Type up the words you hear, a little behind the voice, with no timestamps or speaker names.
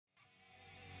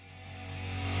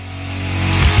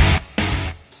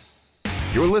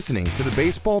You're listening to the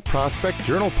Baseball Prospect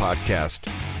Journal podcast.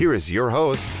 Here is your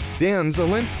host, Dan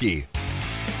Zielinski.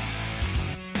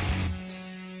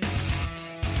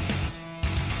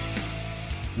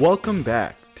 Welcome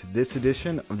back to this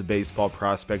edition of the Baseball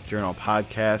Prospect Journal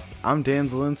podcast. I'm Dan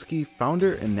Zielinski,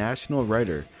 founder and national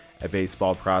writer at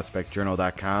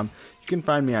baseballprospectjournal.com. You can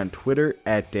find me on Twitter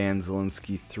at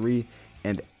DanZielinski3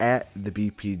 and at the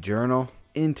BP Journal.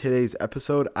 In today's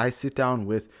episode, I sit down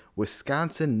with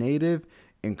Wisconsin native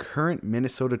and current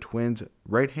Minnesota Twins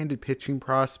right-handed pitching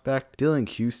prospect Dylan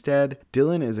Questad.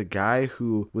 Dylan is a guy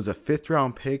who was a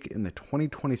fifth-round pick in the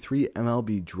 2023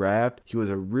 MLB draft. He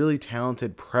was a really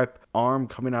talented prep arm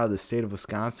coming out of the state of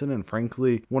Wisconsin, and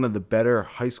frankly, one of the better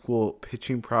high school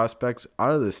pitching prospects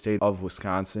out of the state of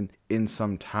Wisconsin in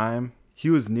some time. He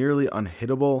was nearly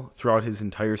unhittable throughout his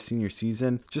entire senior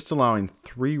season, just allowing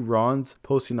 3 runs,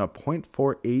 posting a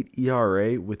 .48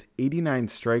 ERA with 89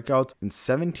 strikeouts and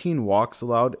 17 walks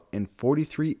allowed in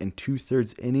 43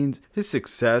 2/3 innings. His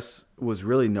success was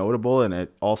really notable, and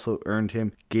it also earned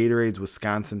him Gatorade's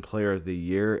Wisconsin Player of the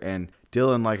Year. And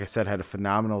Dylan, like I said, had a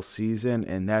phenomenal season,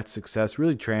 and that success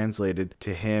really translated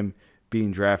to him being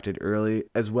drafted early,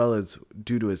 as well as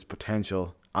due to his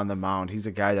potential on the mound. He's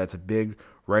a guy that's a big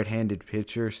right-handed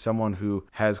pitcher, someone who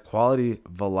has quality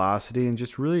velocity and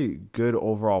just really good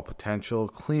overall potential,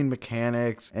 clean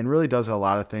mechanics, and really does a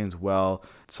lot of things well.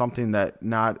 Something that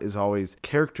not is always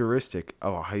characteristic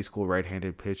of a high school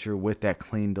right-handed pitcher, with that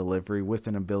clean delivery, with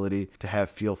an ability to have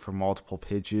feel for multiple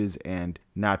pitches and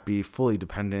not be fully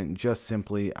dependent just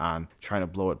simply on trying to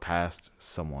blow it past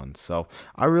someone. So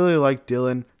I really like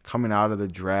Dylan coming out of the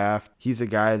draft. He's a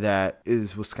guy that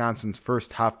is Wisconsin's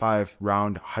first top 5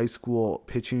 round high school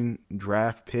pitching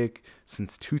draft pick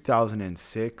since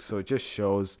 2006. So it just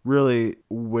shows really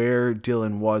where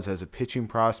Dylan was as a pitching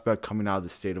prospect coming out of the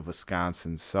state of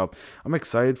Wisconsin. So I'm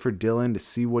excited for Dylan to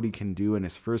see what he can do in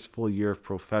his first full year of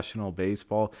professional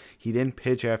baseball. He didn't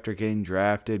pitch after getting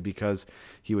drafted because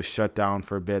he was shut down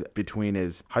for a bit between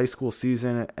his high school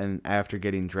season and after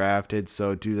getting drafted.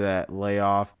 So due to that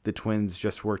layoff, the Twins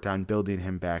just worked on building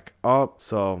him back up.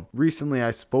 So recently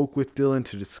I spoke with Dylan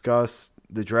to discuss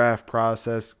the draft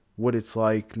process, what it's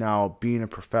like now being a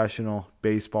professional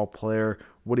baseball player,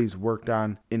 what he's worked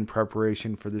on in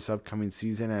preparation for this upcoming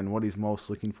season, and what he's most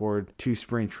looking forward to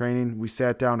spring training. We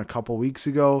sat down a couple weeks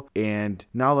ago, and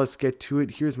now let's get to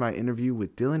it. Here's my interview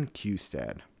with Dylan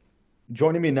Questad.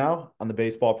 Joining me now on the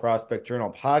Baseball Prospect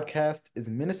Journal podcast is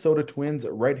Minnesota Twins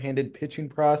right-handed pitching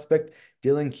prospect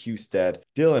Dylan Questad.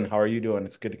 Dylan, how are you doing?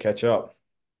 It's good to catch up.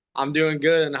 I'm doing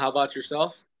good, and how about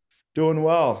yourself? Doing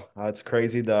well. It's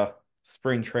crazy. The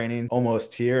spring training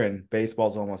almost here and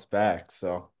baseball's almost back.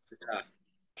 So Yeah.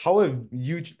 how have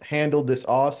you handled this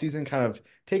off season? Kind of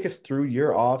take us through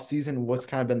your off season. What's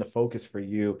kind of been the focus for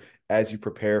you as you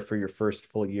prepare for your first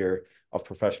full year of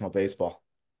professional baseball?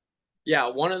 Yeah,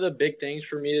 one of the big things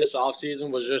for me this offseason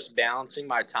was just balancing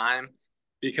my time,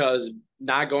 because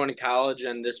not going to college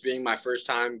and this being my first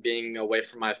time being away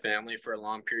from my family for a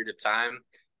long period of time,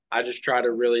 I just try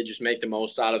to really just make the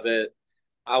most out of it.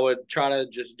 I would try to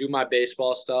just do my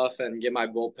baseball stuff and get my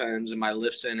bullpens and my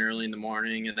lifts in early in the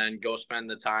morning, and then go spend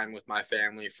the time with my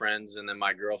family, friends, and then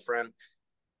my girlfriend.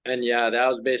 And yeah, that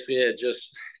was basically it.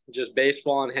 Just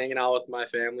baseball and hanging out with my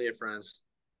family and friends.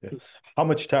 Yeah. How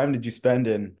much time did you spend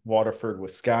in Waterford,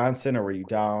 Wisconsin, or were you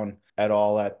down at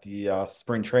all at the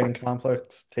spring training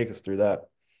complex? Take us through that.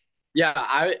 Yeah,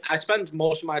 I spent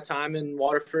most of my time in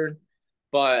Waterford,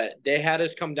 but they had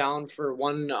us come down for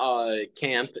one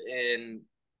camp in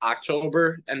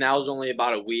October, and that was only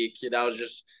about a week. It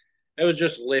was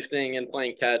just lifting and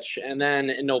playing catch. And then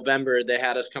in November they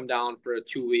had us come down for a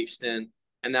 2-week stint,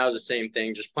 and that was the same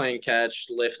thing, just playing catch,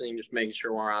 lifting, just making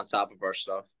sure we're on top of our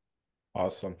stuff.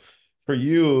 Awesome. For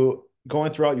you,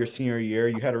 going throughout your senior year,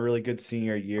 you had a really good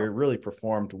senior year, really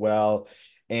performed well,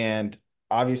 and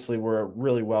obviously were a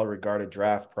really well-regarded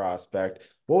draft prospect.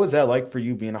 What was that like for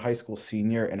you being a high school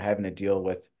senior and having to deal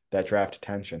with that draft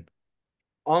attention?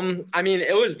 I mean,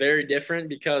 it was very different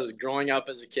because growing up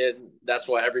as a kid, that's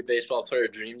what every baseball player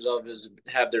dreams of, is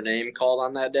have their name called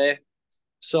on that day.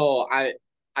 So I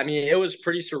mean, it was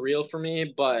pretty surreal for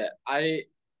me, but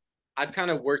I've kind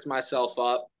of worked myself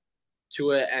up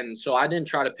to it, and so I didn't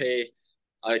try to pay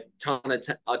a ton of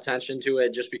attention to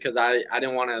it, just because I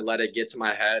didn't want to let it get to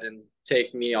my head and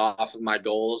take me off of my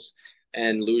goals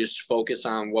and lose focus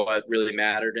on what really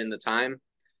mattered in the time.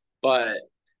 But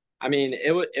I mean,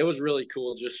 it was really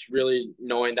cool, just really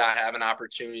knowing that I have an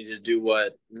opportunity to do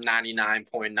what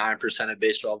 99.9% of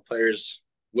baseball players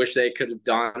wish they could have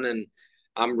done, and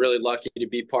I'm really lucky to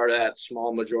be part of that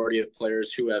small majority of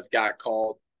players who have got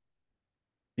called.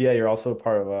 Yeah, you're also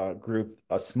part of a group,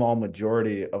 a small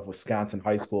majority of Wisconsin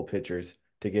high school pitchers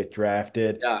to get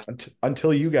drafted. Yeah.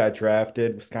 Until you got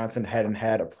drafted, Wisconsin hadn't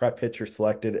had a prep pitcher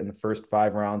selected in the first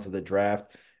 5 rounds of the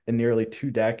draft in nearly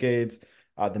 2 decades.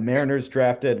 The Mariners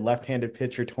drafted left-handed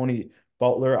pitcher Tony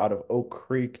Butler out of Oak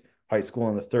Creek High School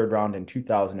in the third round in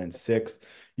 2006.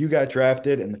 You got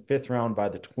drafted in the fifth round by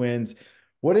the Twins.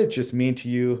 What did it just mean to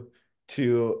you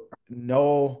to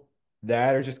know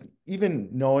that, or just even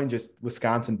knowing just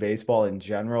Wisconsin baseball in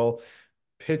general,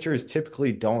 pitchers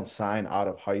typically don't sign out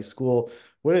of high school.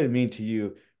 What did it mean to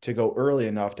you to go early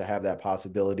enough to have that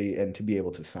possibility and to be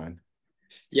able to sign?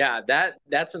 Yeah,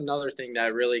 that's another thing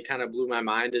that really kind of blew my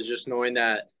mind is just knowing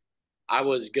that I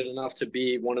was good enough to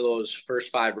be one of those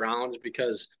first 5 rounds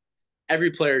because every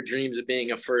player dreams of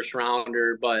being a first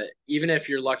rounder, but even if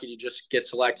you're lucky to just get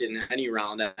selected in any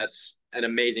round, that's an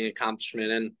amazing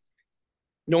accomplishment. And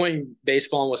knowing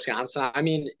baseball in Wisconsin, I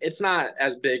mean, it's not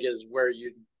as big as where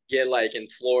you get like in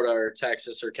Florida or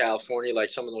Texas or California, like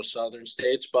some of those southern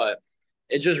states, but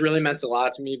it just really meant a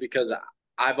lot to me because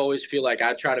I've always feel like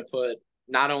I try to put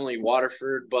not only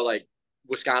Waterford, but like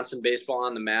Wisconsin baseball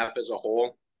on the map as a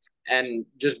whole. And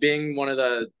just being one of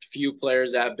the few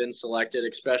players that have been selected,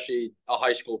 especially a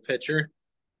high school pitcher,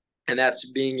 and that's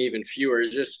being even fewer,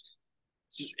 is just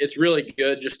it's really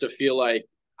good just to feel like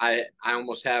I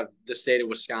almost have the state of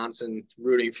Wisconsin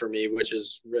rooting for me, which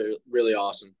is really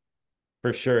awesome.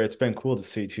 For sure. It's been cool to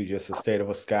see too, just the state of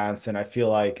Wisconsin. I feel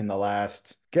like in the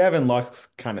last, Gavin Lux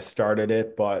kind of started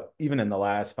it, but even in the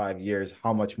last 5 years,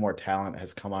 how much more talent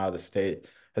has come out of the state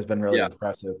has been really Yeah.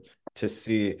 impressive to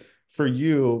see. For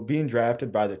you being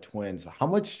drafted by the Twins, how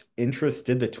much interest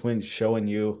did the Twins show in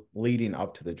you leading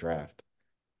up to the draft?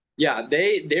 Yeah,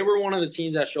 they were one of the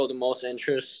teams that showed the most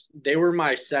interest. They were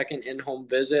my second in-home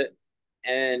visit.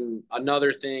 And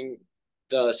another thing,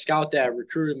 the scout that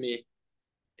recruited me,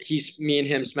 me and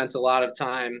him spent a lot of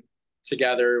time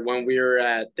together when we were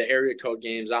at the area code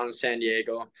games out in San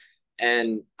Diego.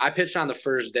 And I pitched on the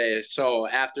first day. So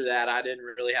after that, I didn't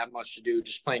really have much to do,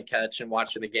 just playing catch and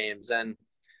watching the games. And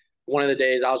one of the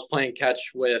days I was playing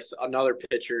catch with another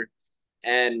pitcher,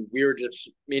 and me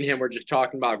and him were just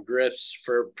talking about griffs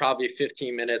for probably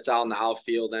 15 minutes out in the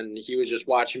outfield, and he was just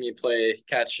watching me play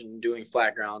catch and doing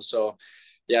flat ground. So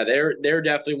yeah, they're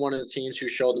definitely one of the teams who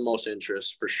showed the most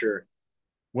interest for sure.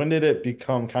 When did it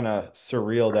become kind of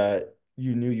surreal that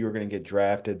you knew you were going to get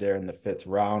drafted there in the fifth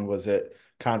round? Was it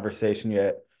conversation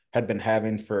you had been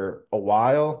having for a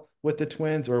while with the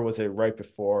Twins, or was it right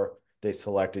before they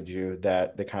selected you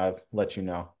that they kind of let you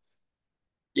know?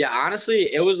 Yeah,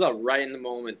 honestly, it was a right in the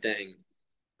moment thing.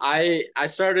 I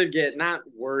started to get not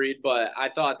worried, but I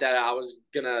thought that I was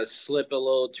gonna slip a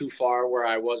little too far where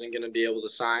I wasn't gonna be able to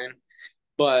sign.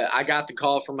 But I got the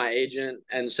call from my agent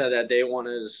and said that they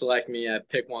wanted to select me at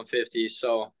pick 150.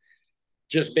 So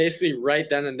just basically right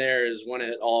then and there is when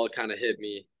it all kind of hit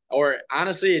me. Or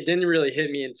honestly, it didn't really hit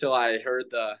me until I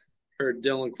heard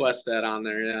Dylan Questad on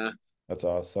there. Yeah. That's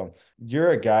awesome.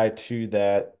 You're a guy too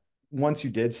that once you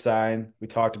did sign, we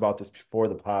talked about this before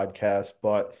the podcast,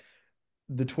 but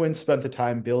the Twins spent the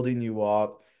time building you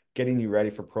up, getting you ready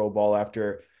for pro ball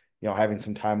after, having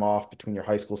some time off between your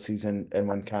high school season and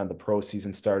when kind of the pro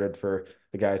season started for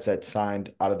the guys that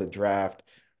signed out of the draft.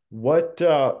 What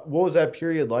was that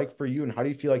period like for you, and how do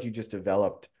you feel like you just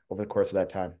developed over the course of that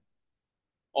time?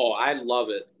 Oh, I love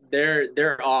it.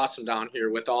 They're awesome down here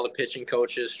with all the pitching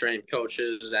coaches, strength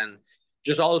coaches, and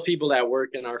just all the people that work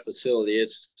in our facility.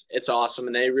 It's awesome,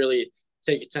 and they really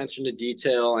take attention to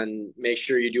detail and make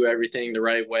sure you do everything the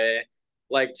right way.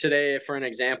 Like today, for an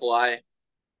example,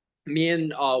 me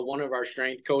and one of our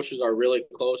strength coaches are really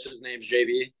close. His name's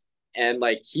JB, and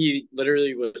like he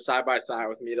literally was side by side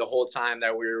with me the whole time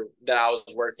that I was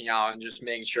working out and just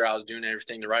making sure I was doing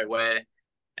everything the right way.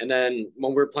 And then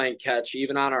when we're playing catch,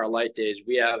 even on our light days,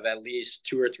 we have at least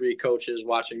two or three coaches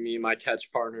watching me and my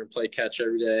catch partner play catch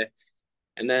every day.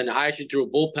 And then I actually threw a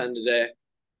bullpen today,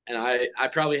 and I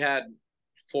probably had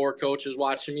four coaches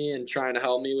watching me and trying to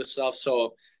help me with stuff.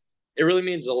 So it really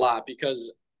means a lot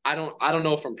because I don't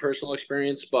know from personal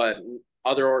experience, but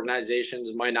other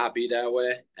organizations might not be that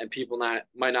way, and people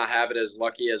might not have it as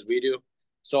lucky as we do.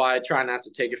 So I try not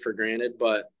to take it for granted,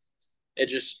 but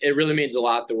it really means a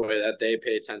lot the way that they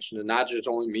pay attention to not just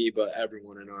only me but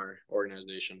everyone in our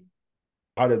organization.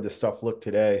 How did the stuff look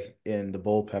today in the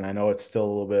bullpen? I know it's still a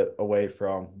little bit away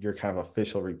from your kind of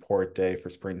official report day for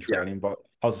spring Yeah. training, but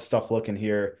how's the stuff looking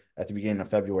here at the beginning of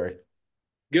February?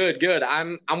 Good.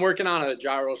 I'm working on a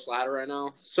gyro slider right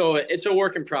now, so it's a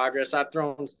work in progress. I've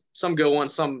thrown some good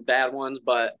ones, some bad ones,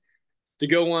 but the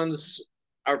good ones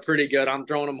are pretty good. I'm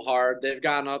throwing them hard. They've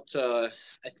gotten up to,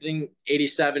 I think,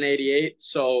 87, 88.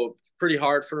 So pretty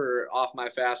hard for off my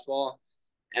fastball.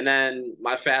 And then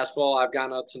my fastball, I've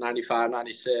gotten up to 95,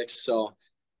 96. So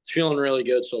it's feeling really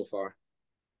good so far.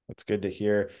 That's good to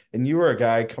hear. And you were a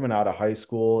guy coming out of high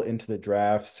school into the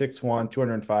draft, 6'1",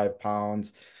 205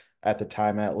 pounds at the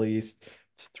time at least.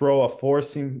 Throw a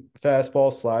four-seam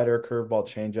fastball, slider, curveball,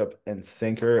 changeup, and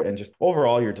sinker. And just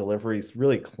overall, your delivery is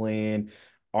really clean.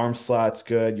 Arm slot's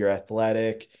good. You're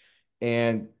athletic.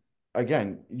 And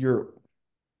again, you're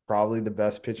probably the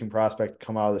best pitching prospect to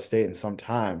come out of the state in some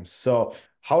time. So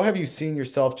how have you seen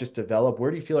yourself just develop?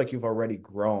 Where do you feel like you've already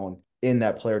grown in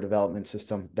that player development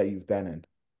system that you've been in?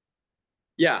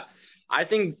 Yeah, I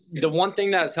think the one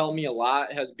thing that's helped me a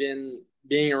lot has been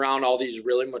being around all these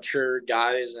really mature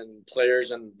guys and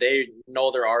players, and they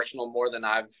know their arsenal more than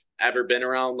I've ever been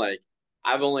around. Like,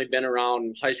 I've only been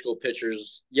around high school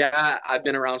pitchers. Yeah, I've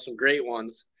been around some great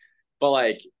ones, but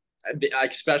like,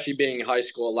 especially being in high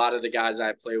school, a lot of the guys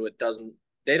I play with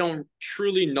they don't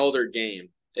truly know their game,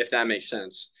 if that makes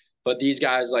sense. But these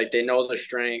guys, like, they know their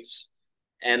strengths,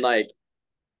 and like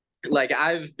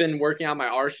I've been working on my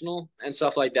arsenal and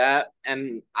stuff like that,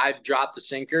 and I've dropped the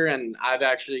sinker, and I've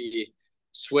actually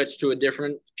switched to a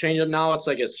different changeup now. It's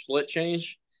like a split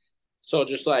change. So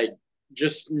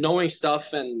just knowing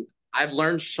stuff, and I've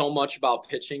learned so much about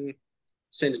pitching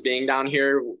since being down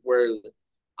here, where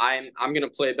I'm gonna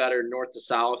play better north to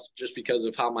south just because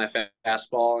of how my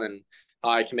fastball and how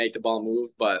I can make the ball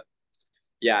move. But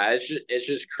yeah, it's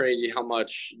just crazy how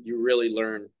much you really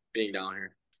learn being down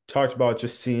here. Talked about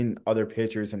just seeing other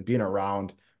pitchers and being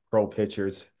around pro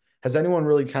pitchers. Has anyone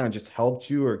really kind of just helped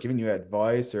you or given you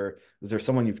advice, or is there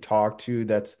someone you've talked to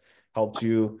that's helped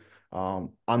you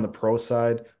on the pro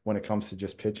side when it comes to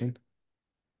just pitching?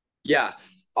 Yeah.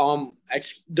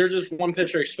 There's this one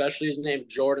pitcher, especially his name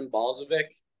Jordan Balzovic,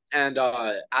 and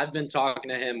I've been talking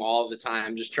to him all the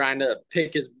time, just trying to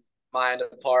pick his mind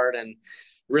apart and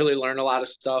really learn a lot of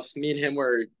stuff. Me and him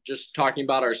were just talking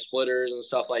about our splitters and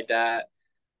stuff like that,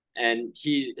 and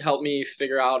he helped me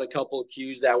figure out a couple of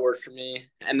cues that worked for me.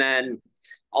 And then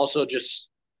also just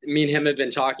me and him have been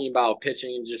talking about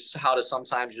pitching and just how to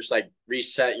sometimes just like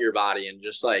reset your body and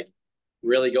just like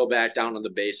really go back down to the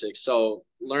basics. So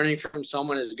learning from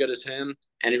someone as good as him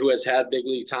and who has had big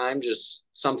league time, just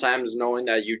sometimes knowing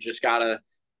that you just gotta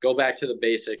go back to the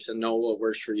basics and know what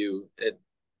works for you. It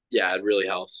really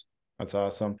helps. That's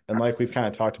awesome. And like we've kind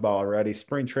of talked about already,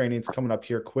 spring training's coming up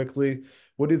here quickly.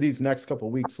 What do these next couple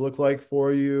of weeks look like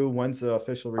for you? When's the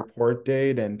official report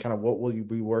date, and kind of what will you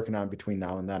be working on between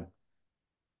now and then?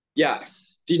 Yeah.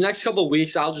 These next couple of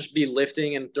weeks, I'll just be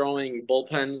lifting and throwing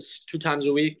bullpens 2 times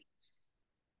a week,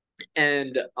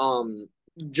 and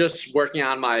just working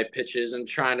on my pitches and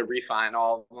trying to refine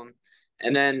all of them.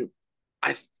 And then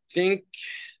I think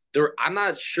I'm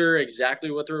not sure exactly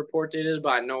what the report date is,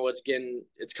 but I know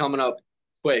it's coming up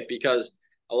quick because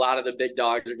a lot of the big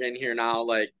dogs are getting here now.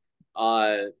 Like,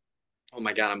 oh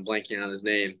my God, I'm blanking on his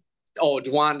name. Oh,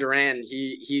 Juan Duran.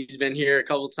 He's been here a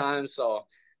couple times, so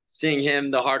seeing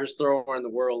him, the hardest thrower in the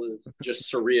world, is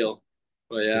just surreal.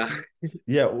 But yeah.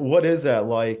 Yeah, what is that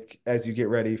like as you get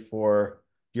ready for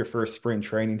your first spring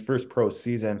training, first pro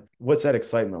season? What's that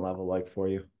excitement level like for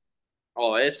you?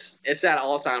 Oh, it's at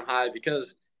all time high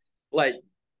because like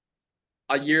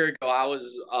a year ago I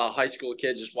was a high school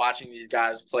kid just watching these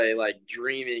guys play, like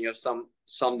dreaming of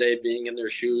someday being in their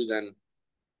shoes, and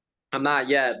I'm not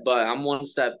yet, but I'm one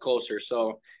step closer.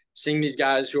 So seeing these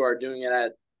guys who are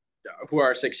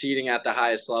succeeding at the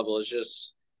highest level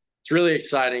it's really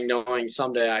exciting knowing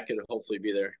someday I could hopefully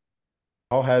be there.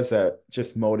 How has that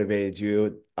just motivated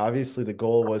you? Obviously, the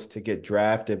goal was to get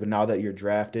drafted, but now that you're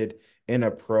drafted in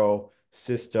a pro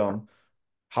system,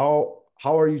 how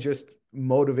are you just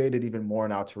motivated even more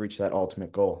now to reach that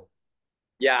ultimate goal?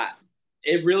 Yeah,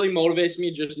 it really motivates me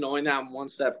just knowing that I'm one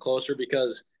step closer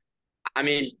because I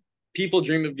mean, people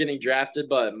dream of getting drafted,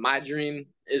 but my dream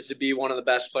is to be one of the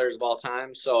best players of all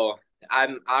time. So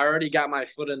I already got my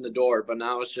foot in the door, but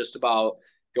now it's just about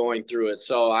going through it.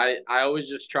 So I always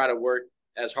just try to work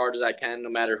as hard as I can, no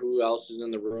matter who else is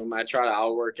in the room. I try to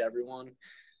outwork everyone,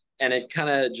 and it kind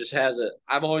of just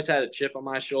I've always had a chip on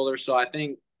my shoulder, so I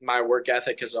think my work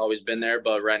ethic has always been there,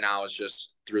 but right now it's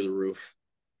just through the roof.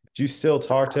 Do you still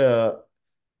talk to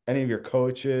any of your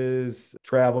coaches,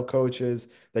 travel coaches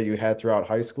that you had throughout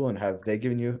high school, and have they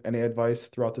given you any advice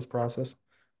throughout this process?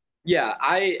 Yeah,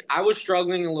 I was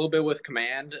struggling a little bit with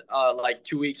command like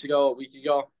 2 weeks ago, a week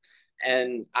ago,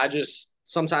 and I just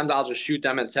sometimes I'll just shoot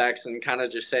them a text and kind of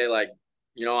just say like,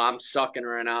 I'm stuck in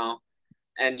right now,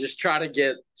 and just try to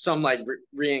get some like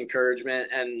re-encouragement.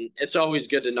 And it's always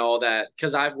good to know that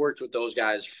because I've worked with those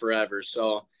guys forever.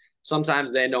 So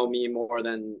sometimes they know me more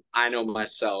than I know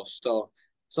myself. So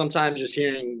sometimes just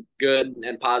hearing good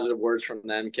and positive words from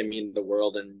them can mean the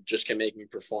world and just can make me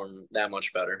perform that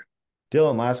much better.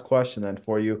 Dylan, last question then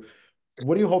for you.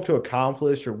 What do you hope to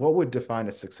accomplish, or what would define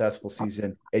a successful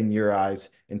season in your eyes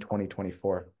in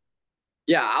 2024?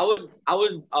 Yeah, I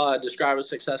would describe a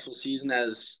successful season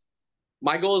as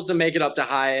my goal is to make it up to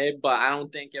high A, but I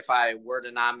don't think if I were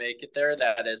to not make it there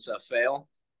that it's a fail.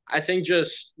 I think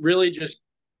just really just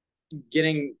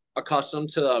getting accustomed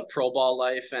to the pro ball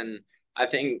life, and I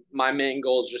think my main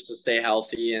goal is just to stay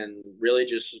healthy and really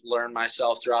just learn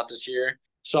myself throughout this year.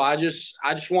 So I just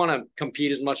want to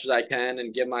compete as much as I can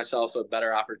and give myself a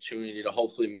better opportunity to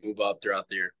hopefully move up throughout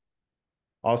the year.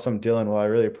 Awesome, Dylan. Well, I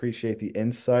really appreciate the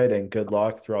insight and good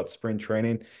luck throughout spring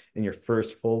training in your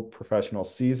first full professional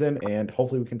season. And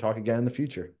hopefully we can talk again in the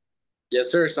future.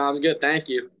 Yes, sir. Sounds good. Thank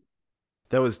you.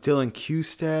 That was Dylan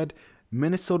Questad,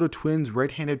 Minnesota Twins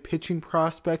right-handed pitching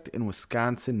prospect and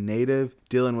Wisconsin native.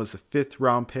 Dylan was a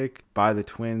 5th-round pick by the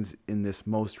Twins in this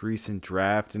most recent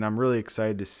draft, and I'm really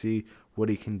excited to see what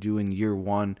he can do in year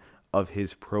 1 of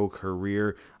his pro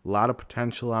career. A lot of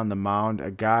potential on the mound.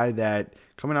 A guy that,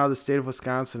 coming out of the state of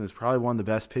Wisconsin, is probably one of the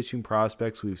best pitching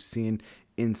prospects we've seen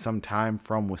in some time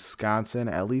from Wisconsin,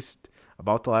 at least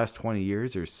about the last 20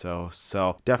 years or so.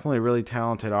 So definitely a really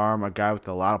talented arm, a guy with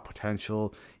a lot of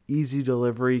potential, easy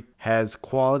delivery, has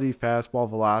quality fastball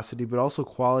velocity, but also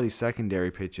quality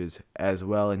secondary pitches as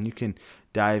well. And you can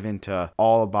dive into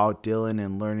all about Dylan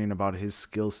and learning about his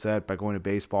skill set by going to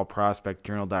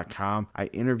baseballprospectjournal.com. I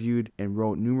interviewed and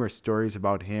wrote numerous stories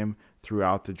about him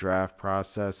throughout the draft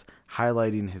process,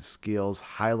 highlighting his skills,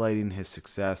 highlighting his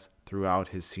success throughout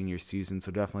his senior season.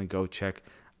 So definitely go check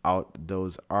out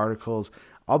those articles.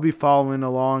 I'll be following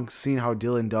along, seeing how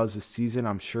Dylan does this season.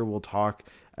 I'm sure we'll talk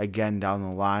again down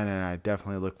the line, and I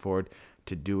definitely look forward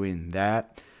to doing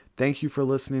that. Thank you for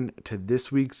listening to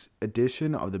this week's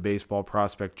edition of the Baseball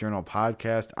Prospect Journal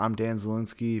podcast. I'm Dan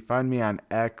Zielinski. Find me on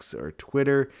X or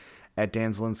Twitter at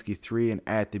DanZielinski3 and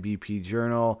at the BP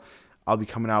Journal. I'll be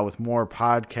coming out with more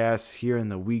podcasts here in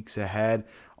the weeks ahead.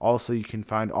 Also, you can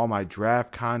find all my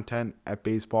draft content at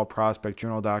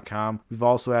baseballprospectjournal.com. We've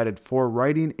also added 4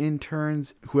 writing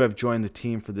interns who have joined the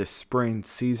team for this spring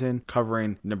season,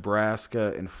 covering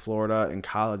Nebraska and Florida and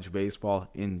college baseball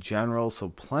in general. So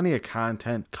plenty of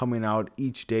content coming out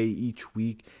each day, each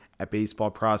week at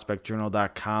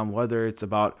baseballprospectjournal.com, whether it's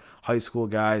about high school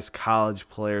guys, college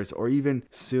players, or even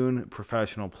soon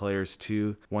professional players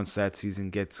too, once that season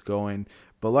gets going.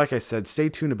 But like I said, stay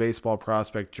tuned to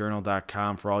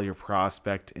baseballprospectjournal.com for all your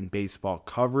prospect and baseball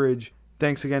coverage.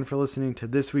 Thanks again for listening to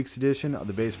this week's edition of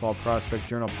the Baseball Prospect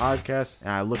Journal podcast,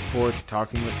 and I look forward to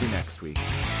talking with you next week.